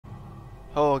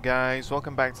Hello guys,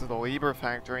 welcome back to the Labor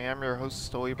Factory. I'm your host,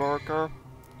 Storyborker.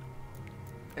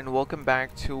 And welcome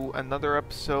back to another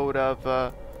episode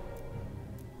of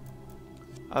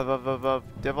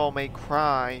Devil May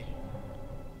Cry.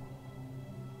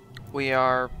 We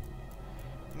are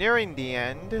nearing the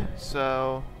end,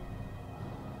 so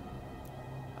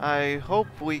I hope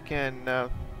we can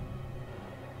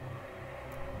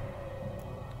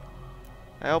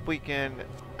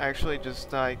actually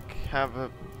just like have a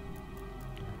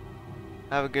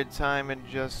good time and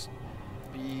just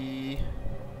be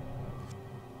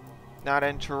not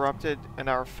interrupted in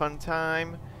our fun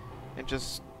time and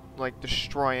just like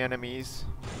destroy enemies,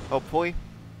 hopefully.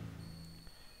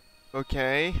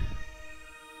 Okay.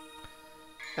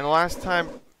 And last time,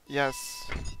 yes,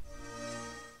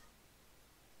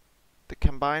 the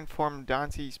combined form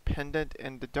Dante's pendant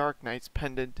and the Dark Knight's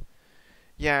pendant.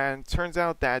 Yeah, and it turns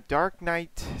out that Dark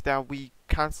Knight that we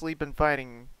constantly been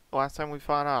fighting last time we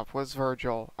fought off was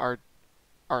Virgil, our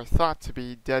thought to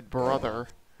be dead brother.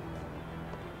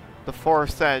 The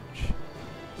Forest Edge,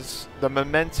 the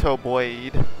Memento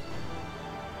Blade.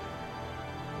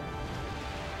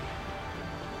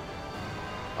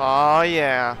 Oh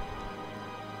yeah.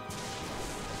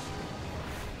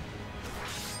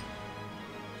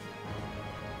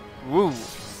 Woo.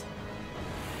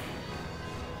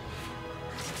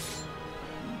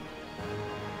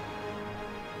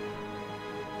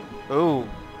 Ooh,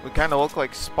 we kind of look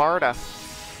like Sparta.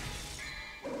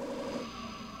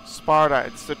 Sparta,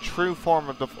 it's the true form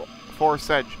of the Forest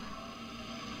Edge.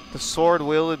 The sword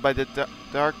wielded by the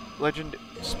dark legend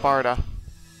Sparta.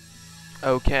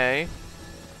 Okay.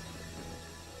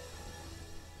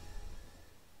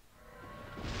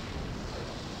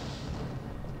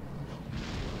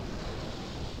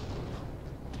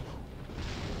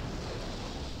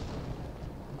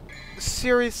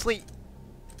 Seriously?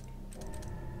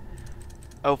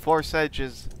 Oh, Forest Edge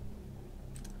is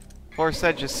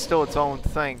still its own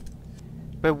thing.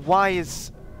 But why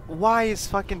is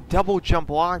fucking double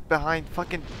jump locked behind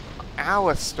fucking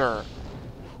Alistair?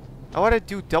 I want to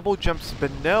do double jumps, but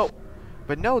no.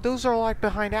 But no, those are locked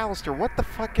behind Alistair. What the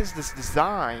fuck is this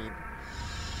design?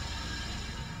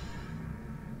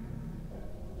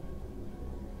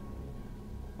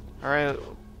 Alright.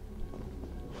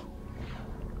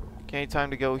 Okay, time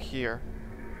to go here.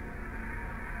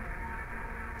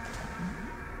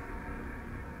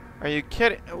 Are you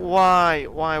kidding? Why?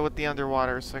 Why with the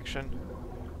underwater section?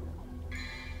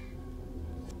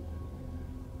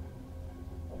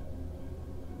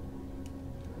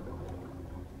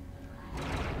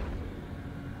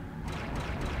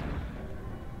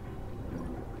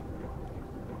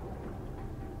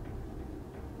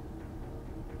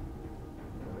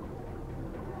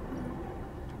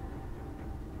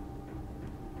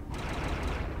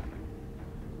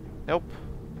 Nope.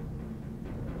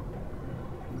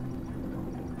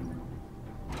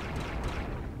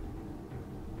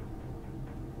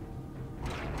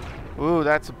 Ooh,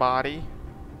 that's a body.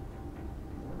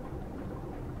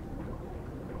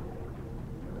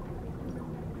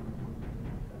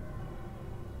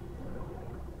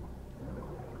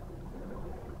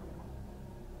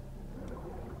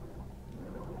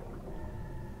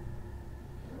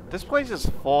 This place is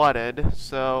flooded,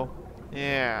 so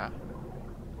yeah.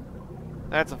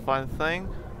 That's a fun thing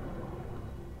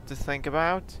to think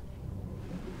about.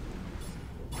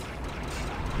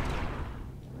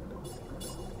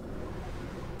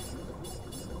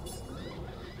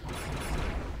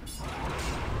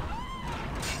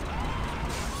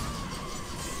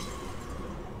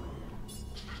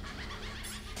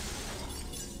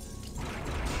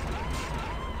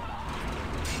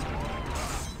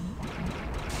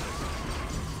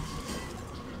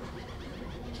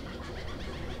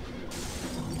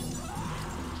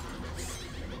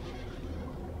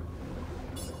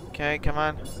 Okay, come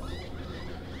on.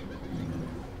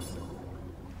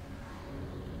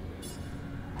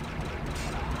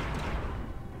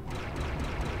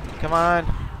 Come on.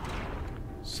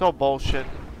 So bullshit.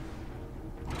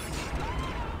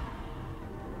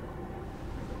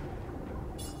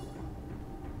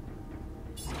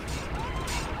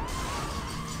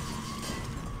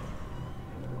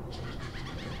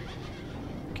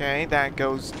 Okay, that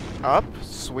goes up.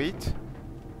 Sweet.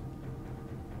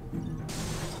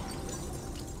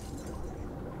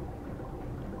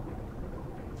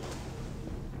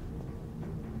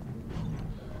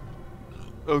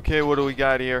 Okay, what do we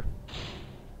got here?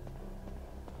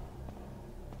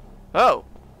 Oh!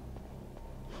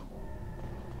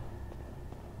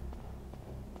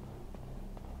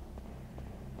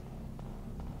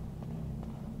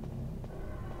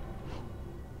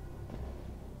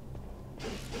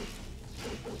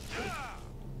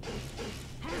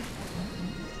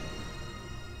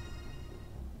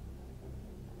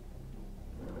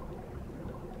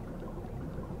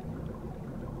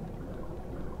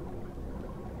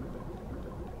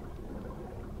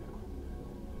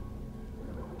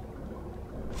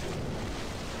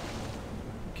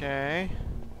 Okay.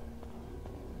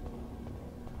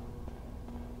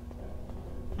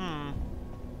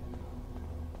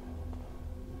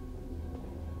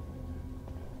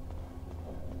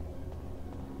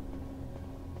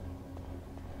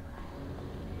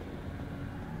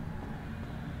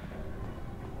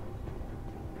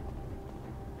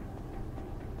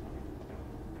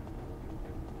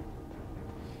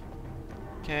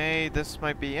 Okay, this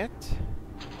might be it.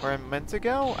 Where I'm meant to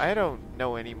go? I don't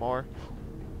know anymore.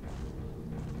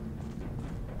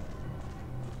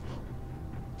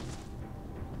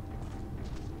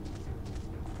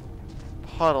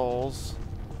 Puddles.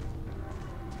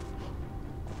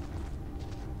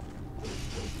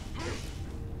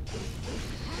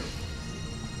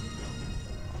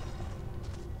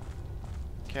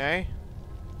 Okay.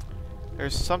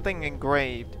 There's something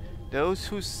engraved. Those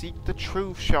who seek the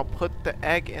truth shall put the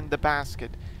egg in the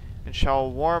basket, and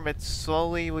shall warm it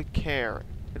slowly with care.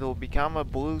 It will become a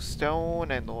blue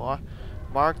stone and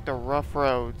mark the rough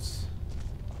roads.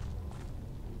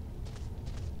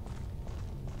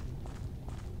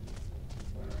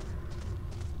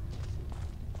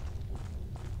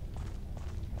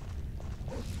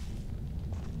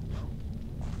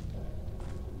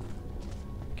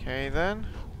 Okay then.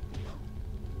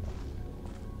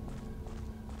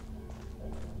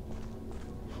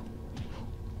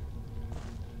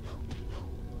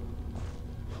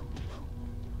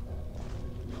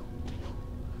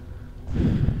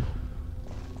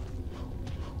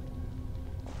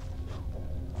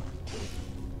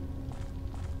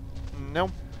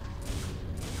 Nope.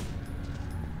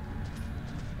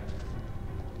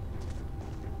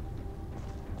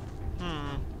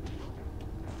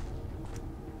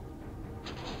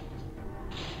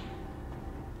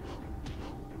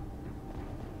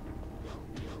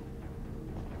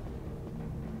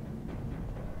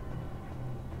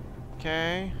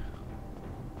 Okay.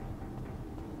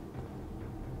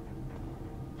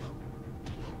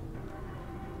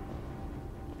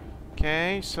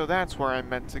 Okay, so that's where I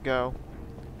meant to go.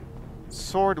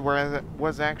 Sword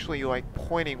was actually like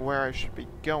pointing where I should be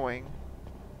going.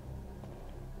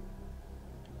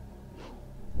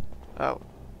 Oh.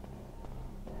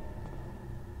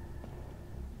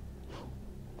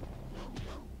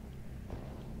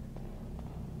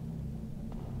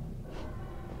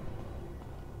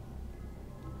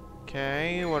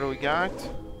 Okay, what do we got?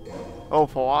 Oh,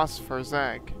 Philosopher's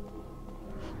Egg.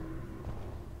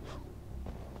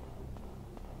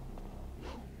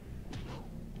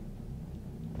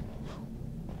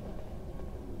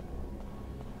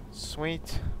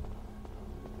 Sweet.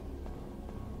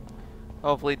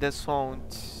 Hopefully this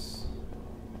won't...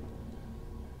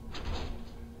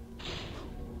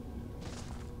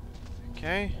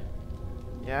 Okay.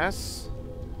 Yes.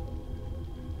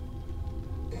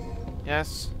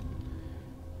 Yes.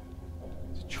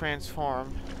 To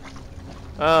transform.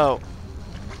 Oh.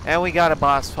 And we got a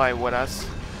boss fight with us.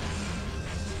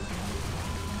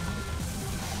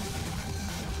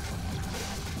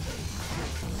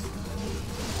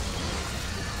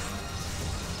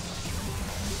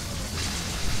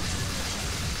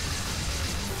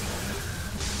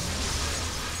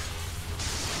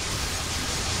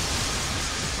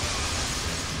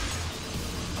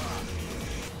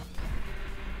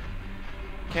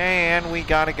 Okay, and we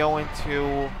gotta go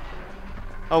into...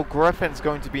 Oh, Griffin's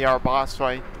going to be our boss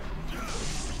fight.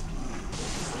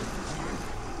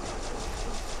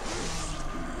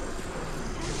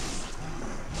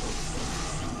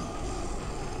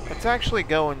 Let's actually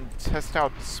go and test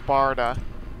out Sparta.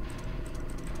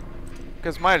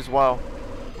 Because might as well.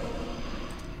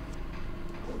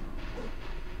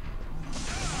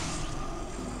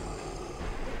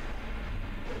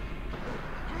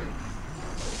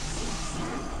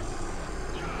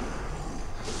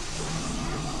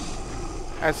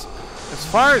 As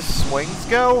far as swings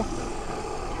go,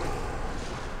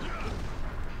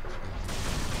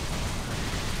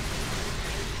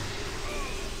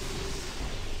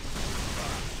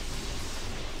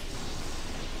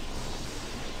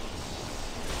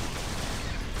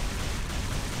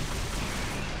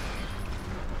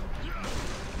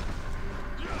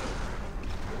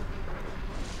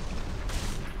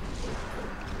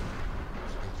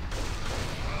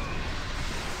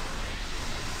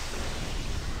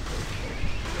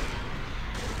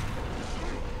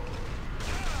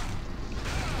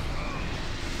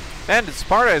 and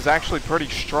Sparta is actually pretty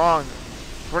strong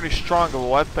of a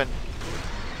weapon.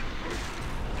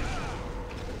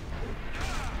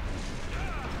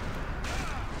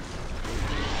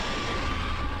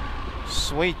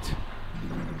 Sweet.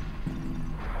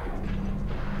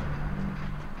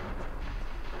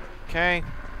 Okay.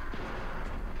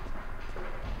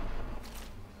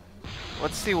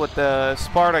 Let's see what the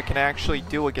Sparta can actually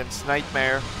do against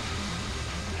Nightmare.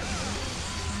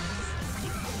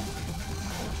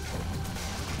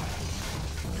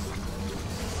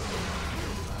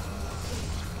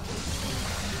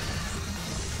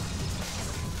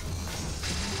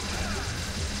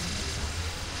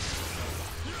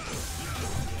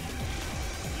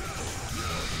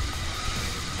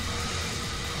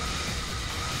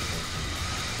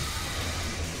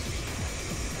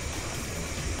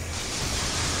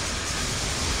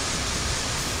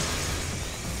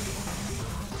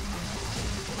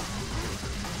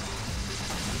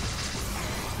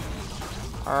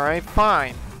 Alright,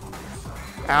 fine.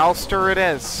 Alistair it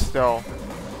is, still.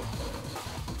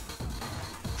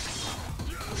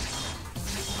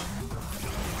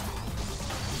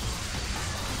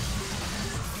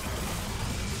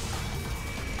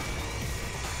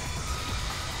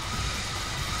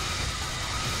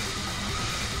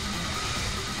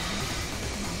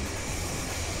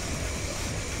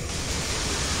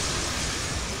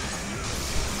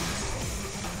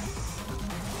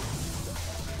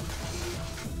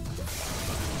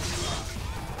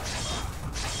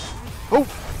 Oh,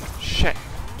 shit.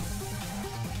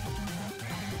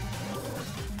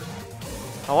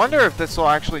 I wonder if this will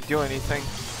actually do anything.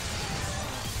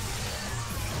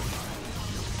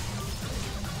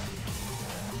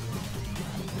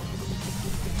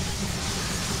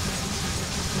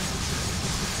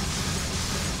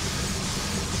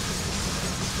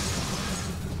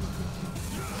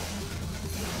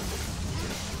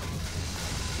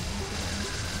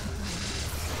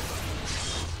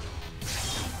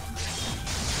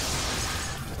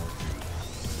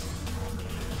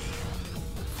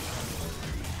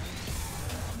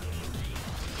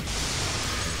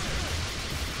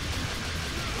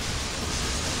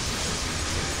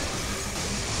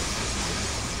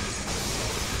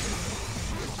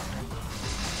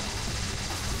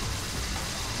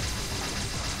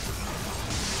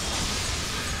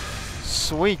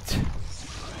 Sweet.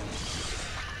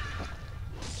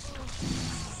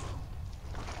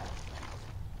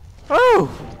 Oh!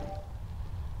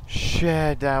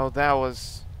 Shit, that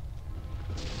was...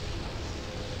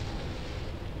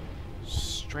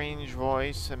 Strange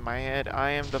voice in my head.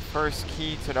 I am the first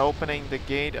key to opening the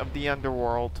gate of the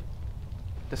Underworld.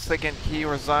 The second key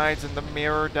resides in the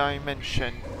mirror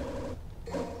dimension.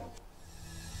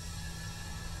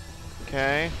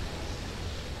 Okay.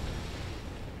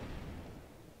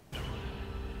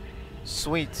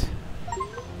 Sweet.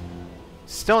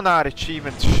 Still not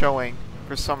achievements showing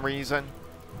for some reason.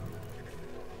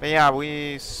 But yeah,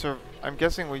 I'm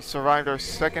guessing we survived our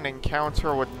second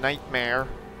encounter with Nightmare.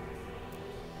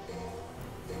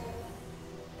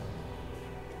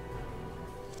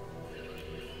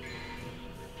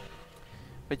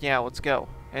 But yeah, let's go.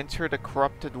 Enter the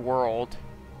corrupted world.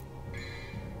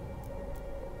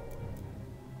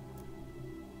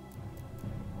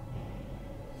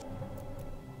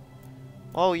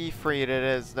 Well, Ifrit it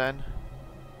is then.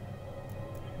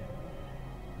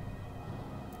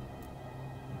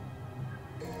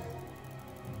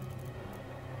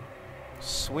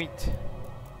 Sweet.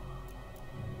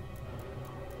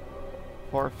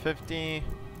 450.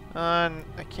 I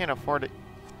can't afford it.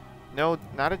 No,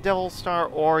 not a Devil Star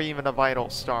or even a Vital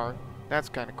Star. That's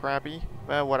kind of crappy.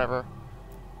 But whatever.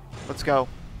 Let's go.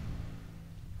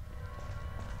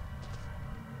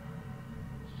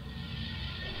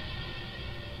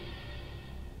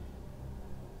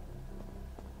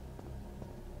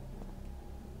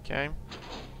 Okay.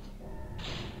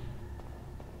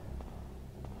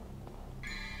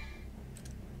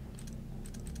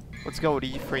 Let's go with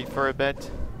Ifrit for a bit.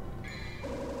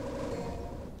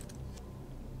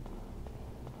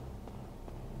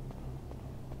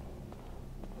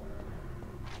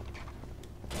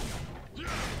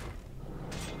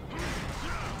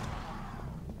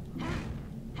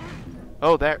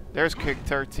 Oh, there's kick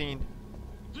 13.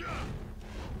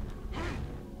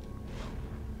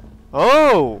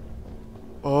 Oh!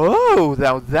 Oh,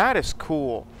 now that is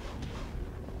cool.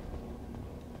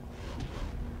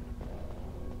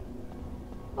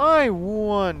 I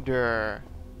wonder.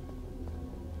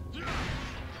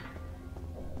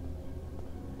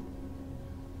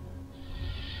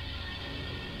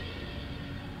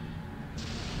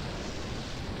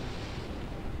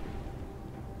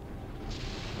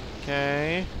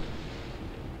 Okay.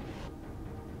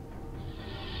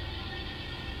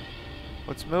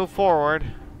 Let's move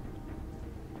forward.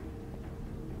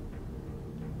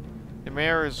 The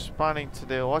mirror is responding to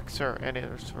the elixir, and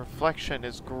its reflection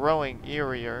is growing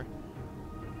eerier.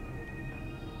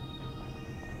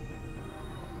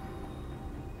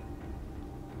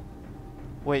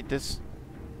 Wait, this...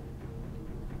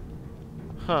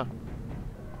 Huh.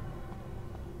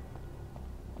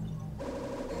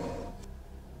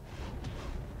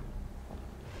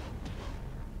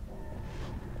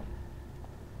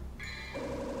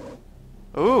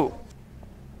 Ooh.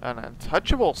 An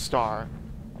untouchable star.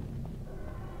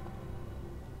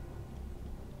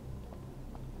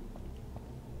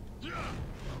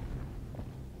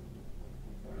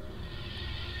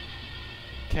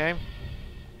 Okay.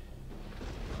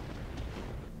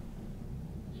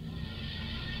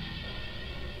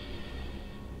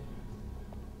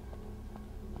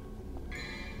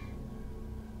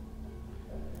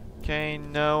 Okay,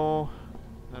 no.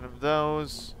 None of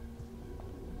those.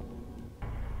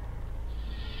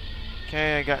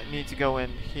 Okay, need to go in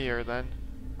here then.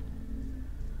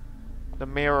 The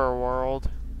mirror world.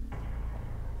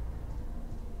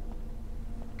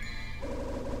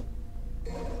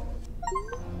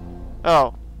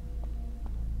 Oh.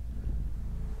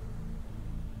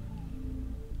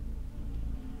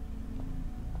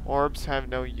 Orbs have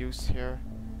no use here.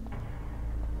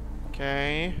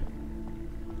 Okay.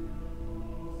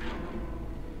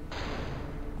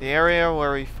 The area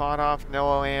where we fought off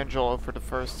Nello Angelo for the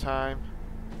first time.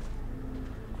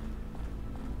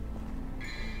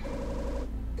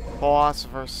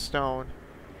 Philosopher's Stone.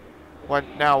 What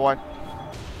now? What?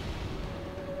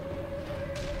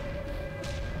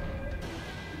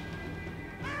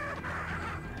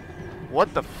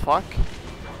 What the fuck?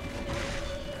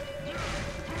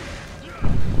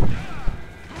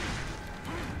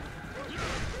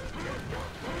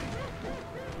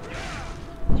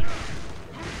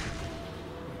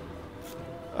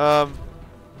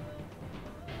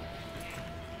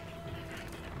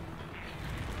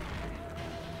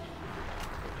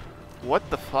 What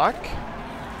the fuck?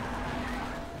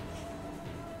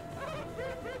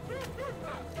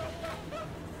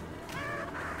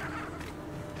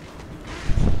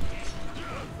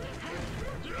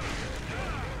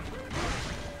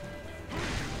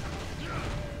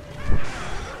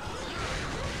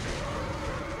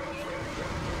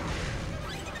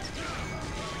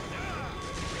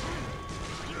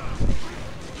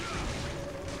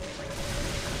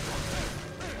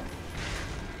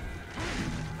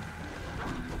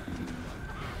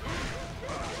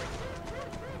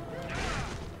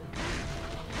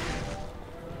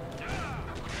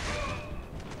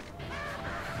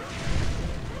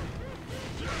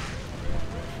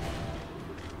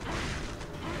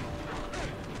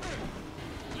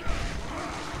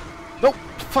 Nope!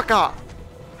 Fuck off!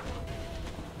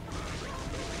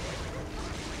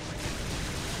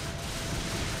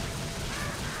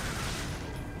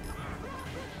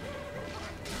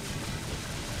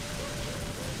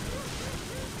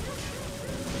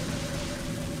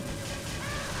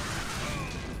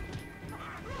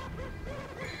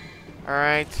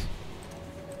 Alright.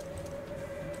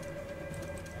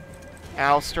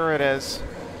 Alistair it is.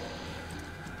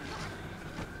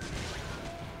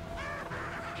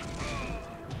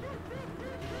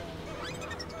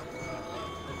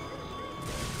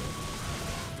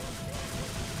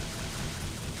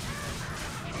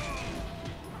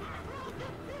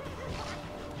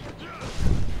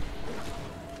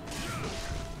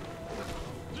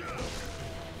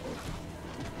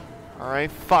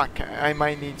 Alright, fuck. I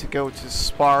might need to go to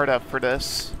Sparta for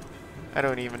this. I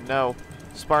don't even know.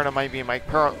 Sparta might be my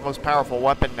most powerful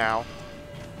weapon now.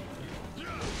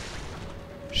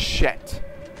 Shit.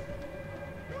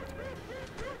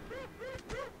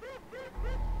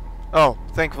 Oh,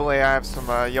 thankfully I have some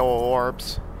yellow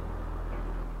orbs.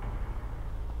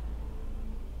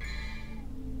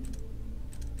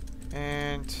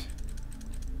 And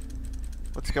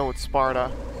let's go with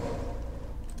Sparta.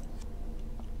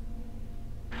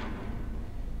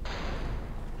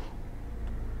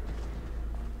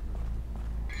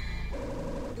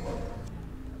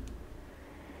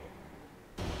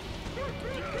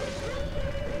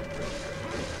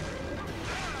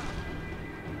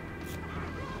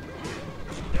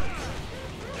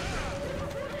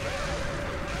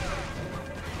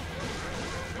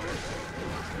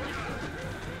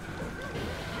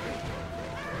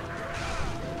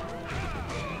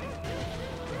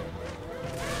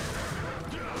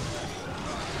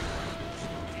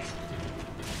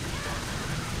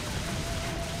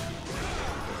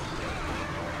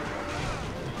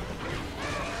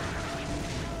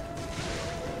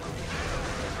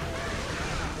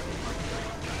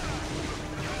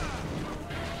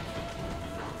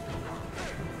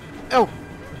 Oh!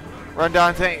 Run,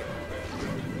 Dante!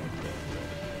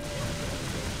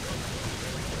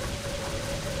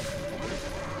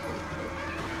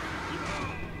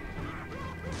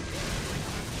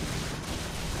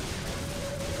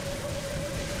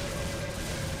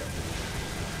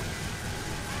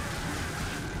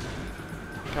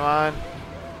 Come on.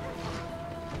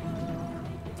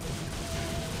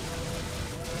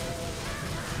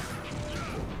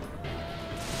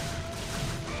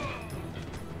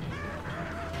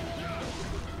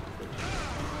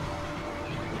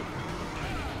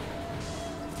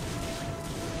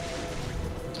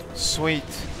 Sweet.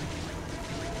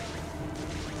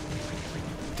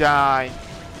 Die.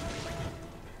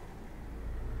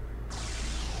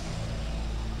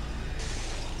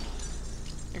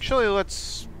 Actually,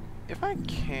 let's, if I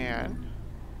can,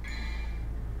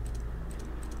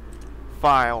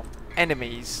 file,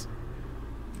 enemies,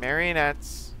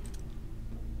 marionettes.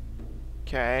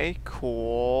 Okay,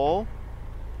 cool.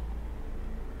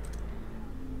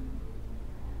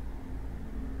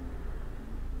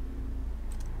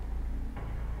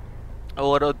 A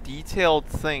little detailed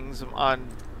things on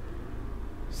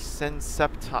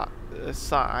Senseptives.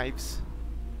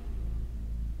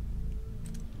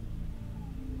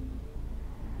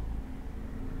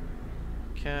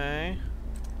 Okay.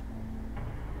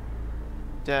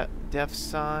 Death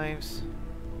Sives.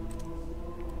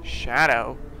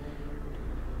 Shadow.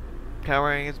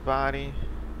 Covering his body.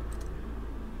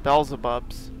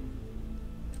 Beelzebubs.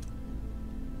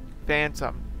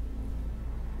 Phantom.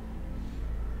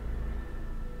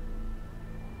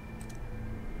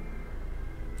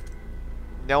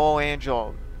 Noel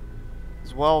Angel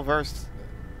is well versed,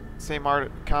 same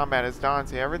art combat as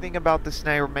Dante. Everything about this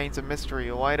knight remains a mystery.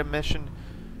 A light of mission,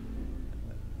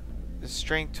 the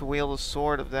strength to wield a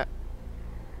sword of that,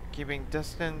 keeping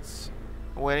distance,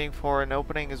 waiting for an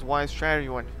opening is wise strategy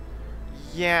one.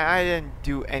 Yeah, I didn't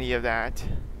do any of that.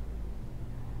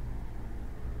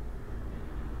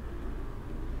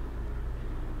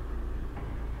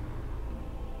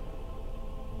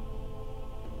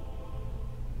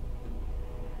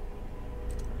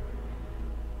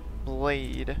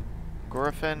 Blade,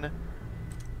 Griffin,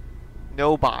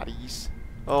 Nobodies.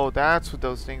 Oh, that's what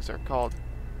those things are called.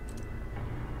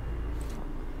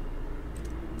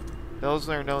 Those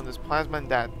are known as Plasma, and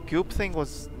that goop thing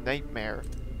was Nightmare.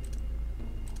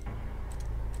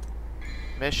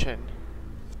 Mission.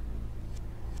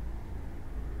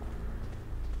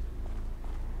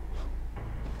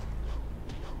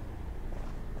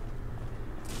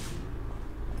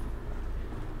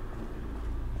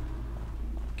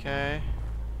 Okay.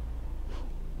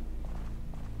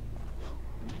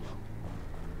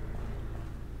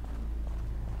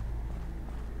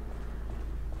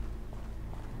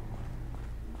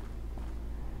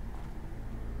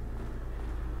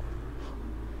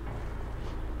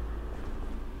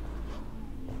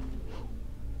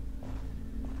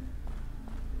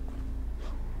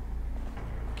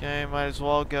 Okay, might as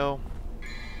well go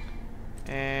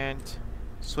and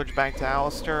switch back to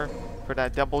Alistair for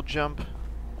that double jump.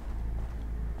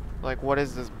 Like, what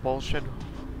is this bullshit?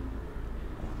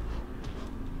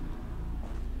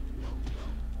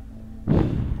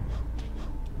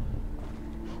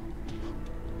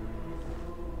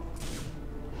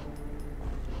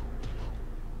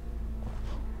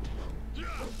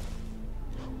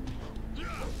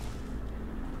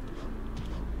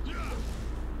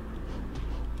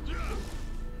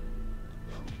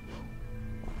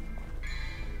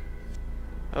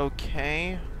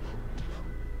 Okay.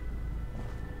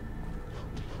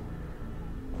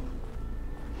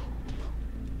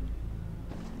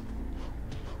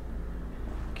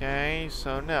 Okay,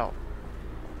 so no.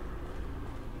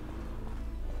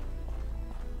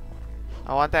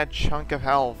 I want that chunk of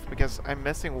health because I'm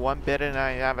missing one bit and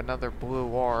I have another blue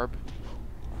orb.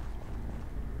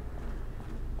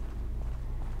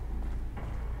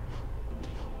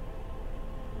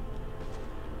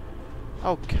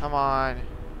 Oh, come on.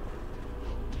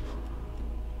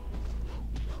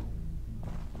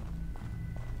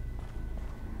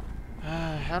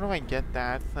 How do I get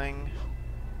that thing?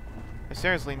 I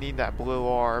seriously need that blue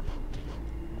orb.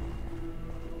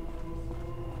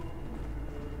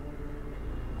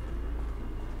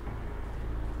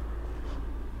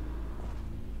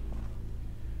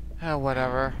 Oh,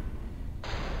 whatever.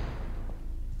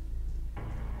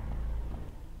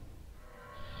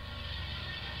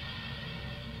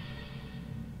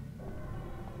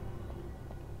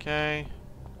 Okay.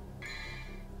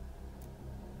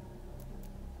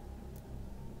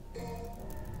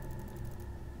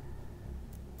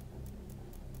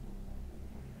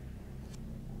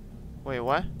 Wait,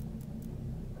 what?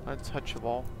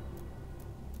 Untouchable.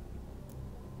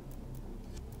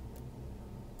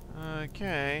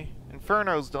 Okay.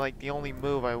 Inferno's like the only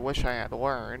move I wish I had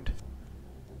learned.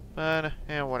 But,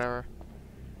 yeah, whatever.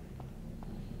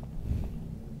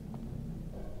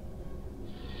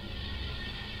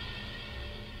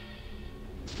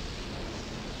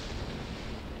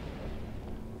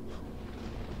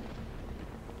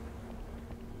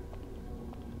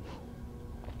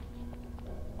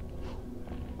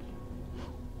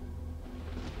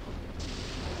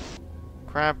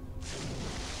 crap.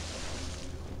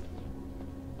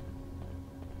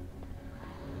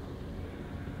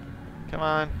 Come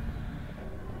on.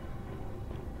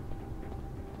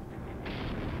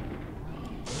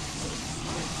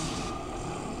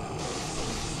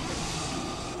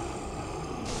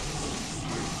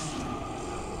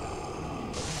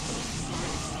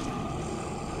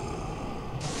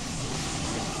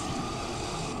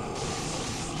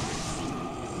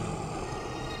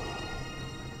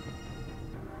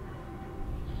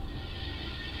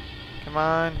 Come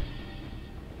on.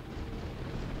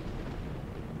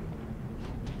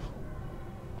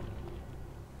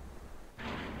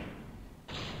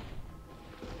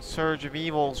 Surge of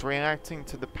evils reacting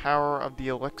to the power of the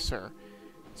elixir.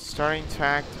 Starting to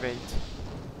activate.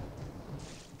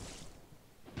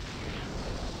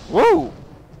 Woo!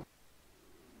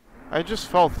 I just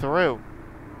fell through.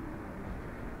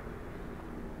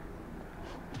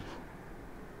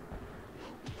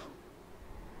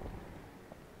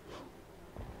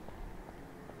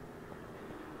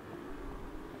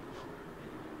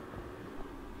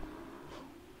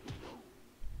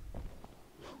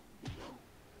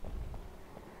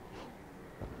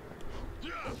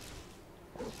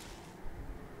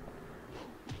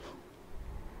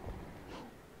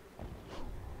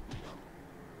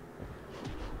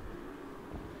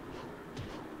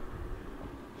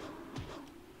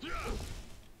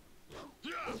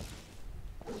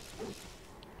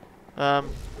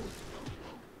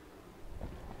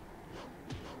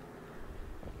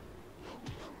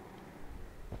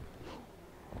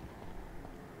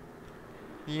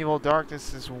 The evil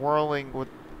darkness is whirling with...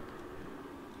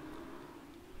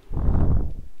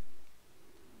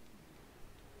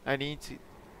 I need to...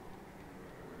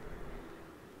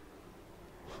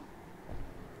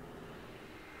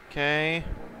 Okay.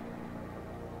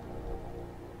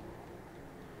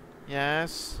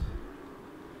 Yes.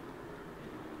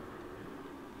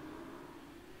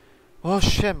 Well,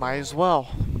 shit, might as well.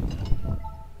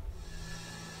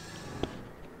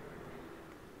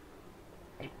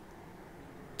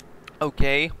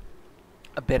 Okay.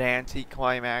 A bit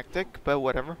anticlimactic, but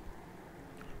whatever.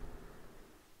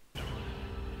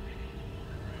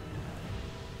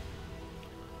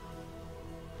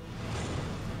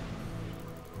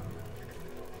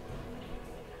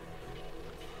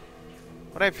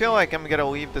 But I feel like I'm gonna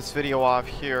leave this video off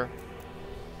here.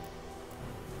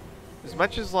 As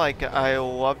much as like I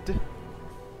loved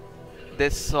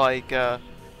this, like as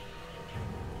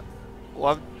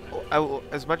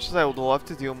much as I would love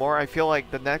to do more, I feel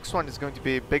like the next one is going to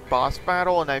be a big boss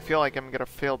battle, and I feel like I'm gonna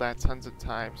fail that tons of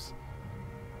times.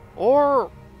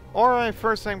 Or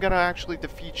first I'm gonna actually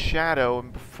defeat Shadow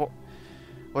and before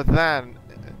with that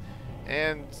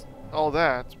and all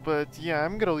that. But yeah,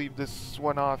 I'm gonna leave this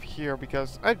one off here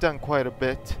because I've done quite a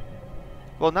bit.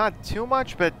 Well, not too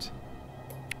much, but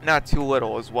not too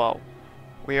little as well.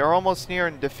 We are almost near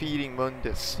in defeating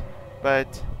Mundus,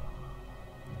 but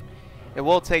it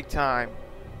will take time.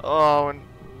 Oh,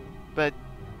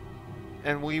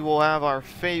 and we will have our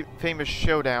famous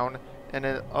showdown, and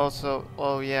it also,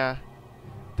 oh yeah,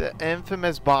 the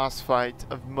infamous boss fight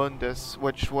of Mundus,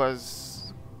 which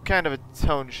was kind of a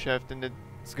tone shift, and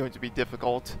it's going to be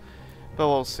difficult, but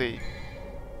we'll see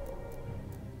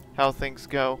how things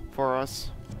go for us.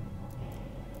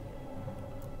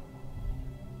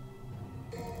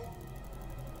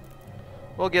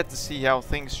 We'll get to see how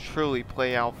things truly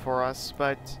play out for us,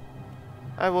 but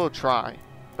I will try.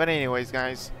 But anyways,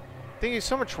 guys, thank you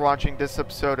so much for watching this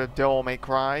episode of Devil May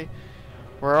Cry.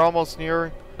 We're almost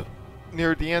near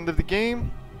the end of the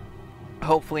game.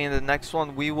 Hopefully in the next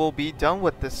one we will be done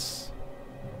with this.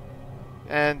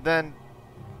 And then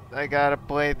I gotta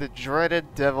play the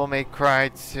dreaded Devil May Cry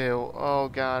 2. Oh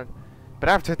god. But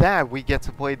after that we get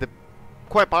to play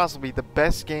quite possibly the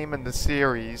best game in the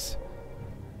series.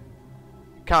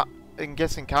 I'm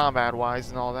guessing combat-wise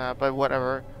and all that, but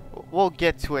whatever. We'll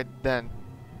get to it then.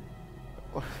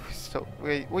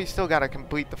 We still gotta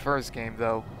complete the first game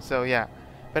though, so yeah.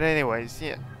 But anyways,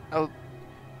 yeah.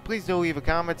 Please do leave a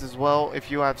comment as well if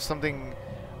you have something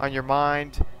on your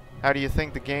mind. How do you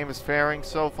think the game is faring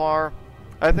so far?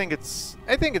 I think it's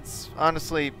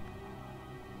honestly,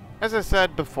 as I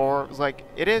said before, it's like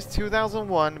it is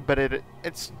 2001, but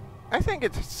I think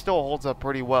it still holds up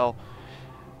pretty well.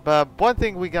 But one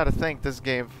thing we gotta thank this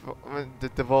game, the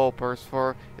developers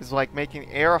for, is like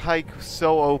making air hike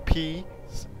so OP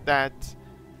that,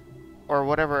 or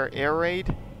whatever, air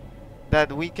raid,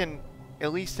 that we can,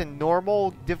 at least in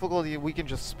normal difficulty, we can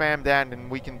just spam that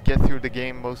and we can get through the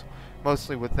game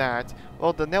mostly with that.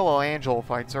 Well, the Nilo Angel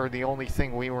fights are the only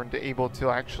thing we weren't able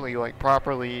to actually like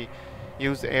properly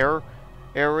use air,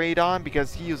 air raid on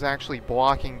because he was actually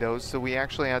blocking those, so we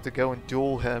actually had to go and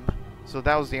duel him. So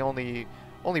that was the only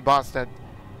boss that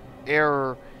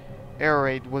air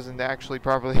raid wasn't actually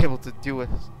properly able to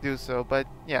do so. But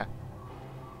yeah,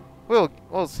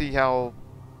 we'll see how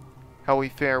we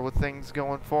fare with things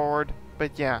going forward.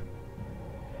 But yeah,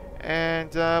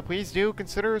 and please do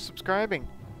consider subscribing,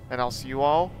 and I'll see you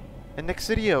all in the next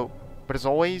video. But as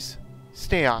always,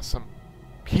 stay awesome.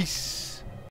 Peace.